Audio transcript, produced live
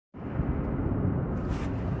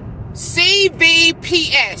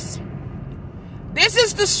CVPS. This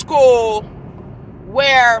is the school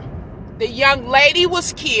where the young lady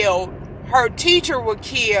was killed, her teacher was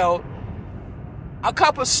killed, a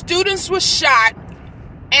couple students were shot,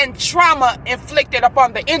 and trauma inflicted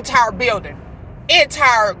upon the entire building,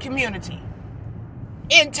 entire community,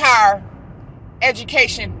 entire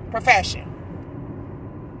education profession.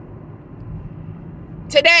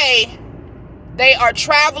 Today, they are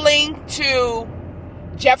traveling to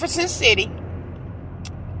Jefferson City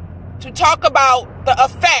to talk about the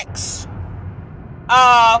effects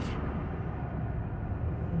of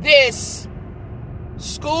this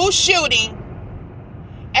school shooting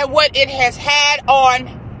and what it has had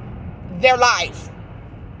on their life.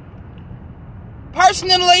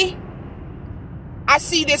 Personally, I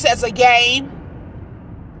see this as a game,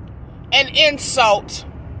 an insult,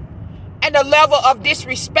 and a level of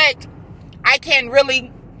disrespect I can't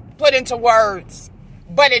really put into words,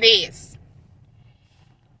 but it is.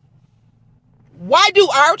 Why do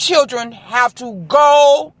our children have to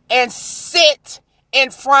go and sit in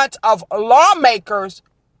front of lawmakers?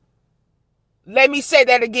 Let me say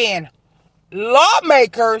that again.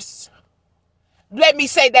 Lawmakers. Let me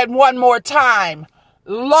say that one more time.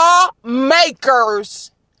 Lawmakers,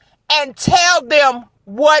 and tell them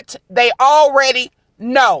what they already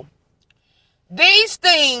know. These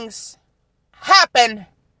things happen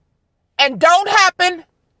and don't happen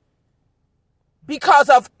because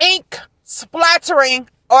of ink splattering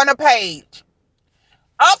on a page,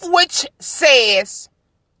 of which says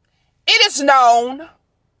it is known,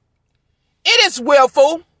 it is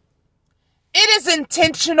willful, it is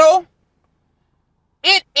intentional,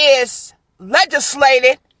 it is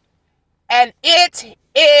legislated, and it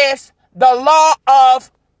is the law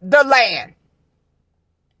of the land.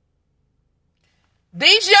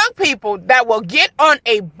 These young people that will get on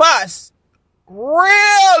a bus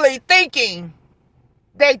really thinking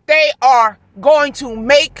that they are going to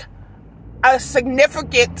make a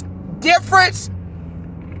significant difference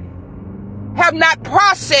have not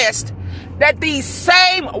processed that these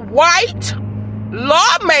same white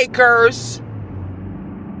lawmakers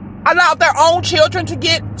allow their own children to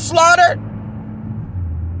get slaughtered.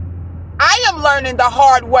 I am learning the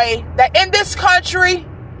hard way that in this country,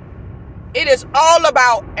 it is all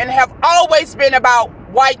about and have always been about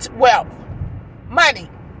white wealth, money.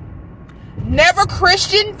 Never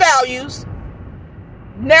Christian values,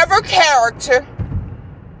 never character,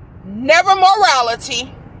 never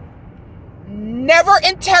morality, never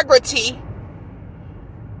integrity,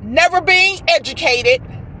 never being educated,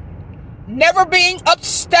 never being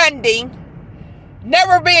upstanding,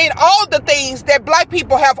 never being all the things that black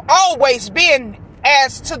people have always been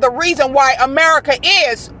as to the reason why America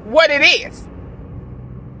is what it is.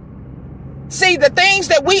 See, the things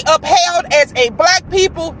that we upheld as a black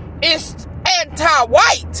people is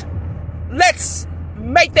anti-white. Let's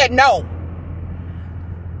make that known.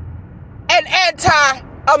 And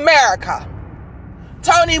anti-America.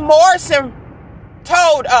 Toni Morrison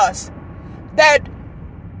told us that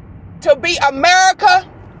to be America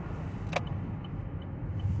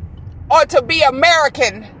or to be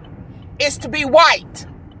American is to be white.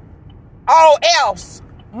 All else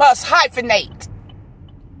must hyphenate.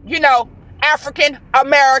 You know, African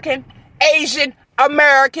American, Asian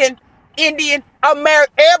American, Indian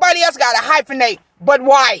American. Everybody else got to hyphenate but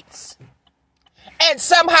whites. And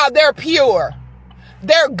somehow they're pure.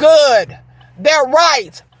 They're good. They're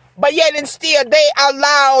right. But yet and still they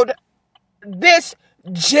allowed this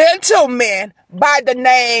gentleman by the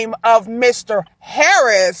name of Mr.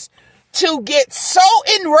 Harris to get so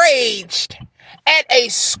enraged at a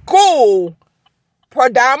school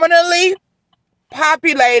predominantly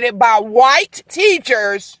populated by white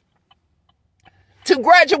teachers to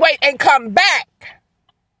graduate and come back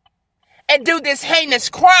and do this heinous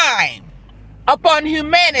crime upon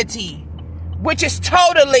humanity, which is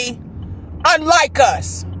totally unlike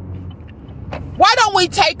us. Why don't we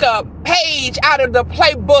take a page out of the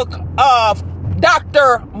playbook of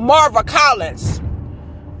Dr. Marva Collins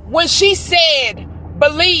when she said,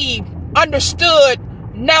 believed, understood,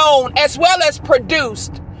 known, as well as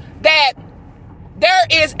produced that there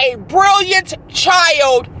is a brilliant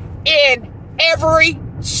child in every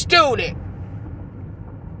student.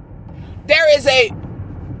 There is a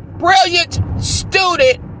brilliant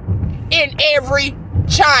student in every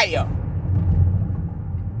child.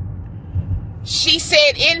 She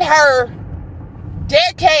said in her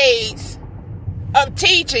decades of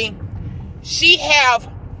teaching, she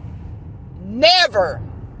have never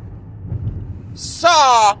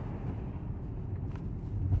saw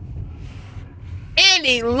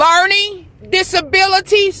any learning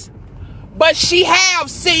disabilities, but she have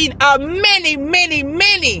seen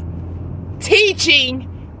many teaching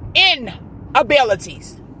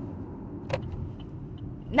inabilities.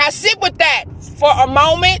 Now sit with that for a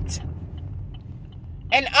moment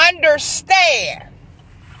and understand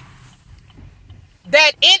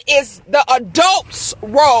that it is the adult's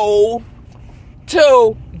role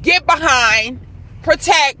to get behind,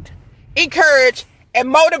 protect, encourage, and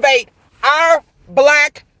motivate our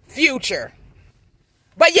Black future.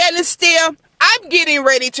 But yet and still, I'm getting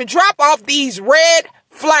ready to drop off these red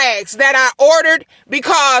flags that I ordered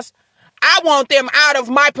because I want them out of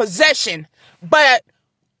my possession. But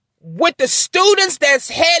with the students that's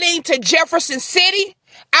heading to Jefferson City,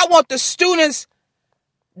 I want the students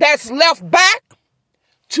that's left back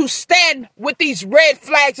to stand with these red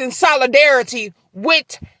flags in solidarity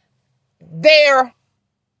with their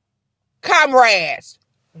comrades,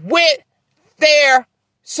 with their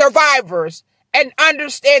survivors, and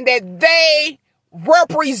understand that they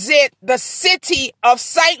represent the city of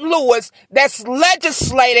St. Louis that's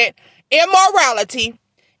legislated immorality,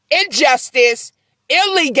 injustice,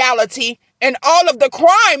 illegality, and all of the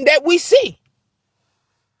crime that we see.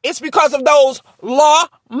 It's because of those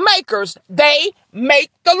lawmakers. They make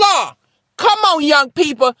the law. Come on, young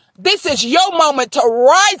people. This is your moment to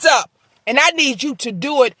rise up. And I need you to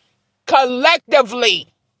do it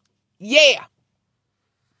collectively. Yeah.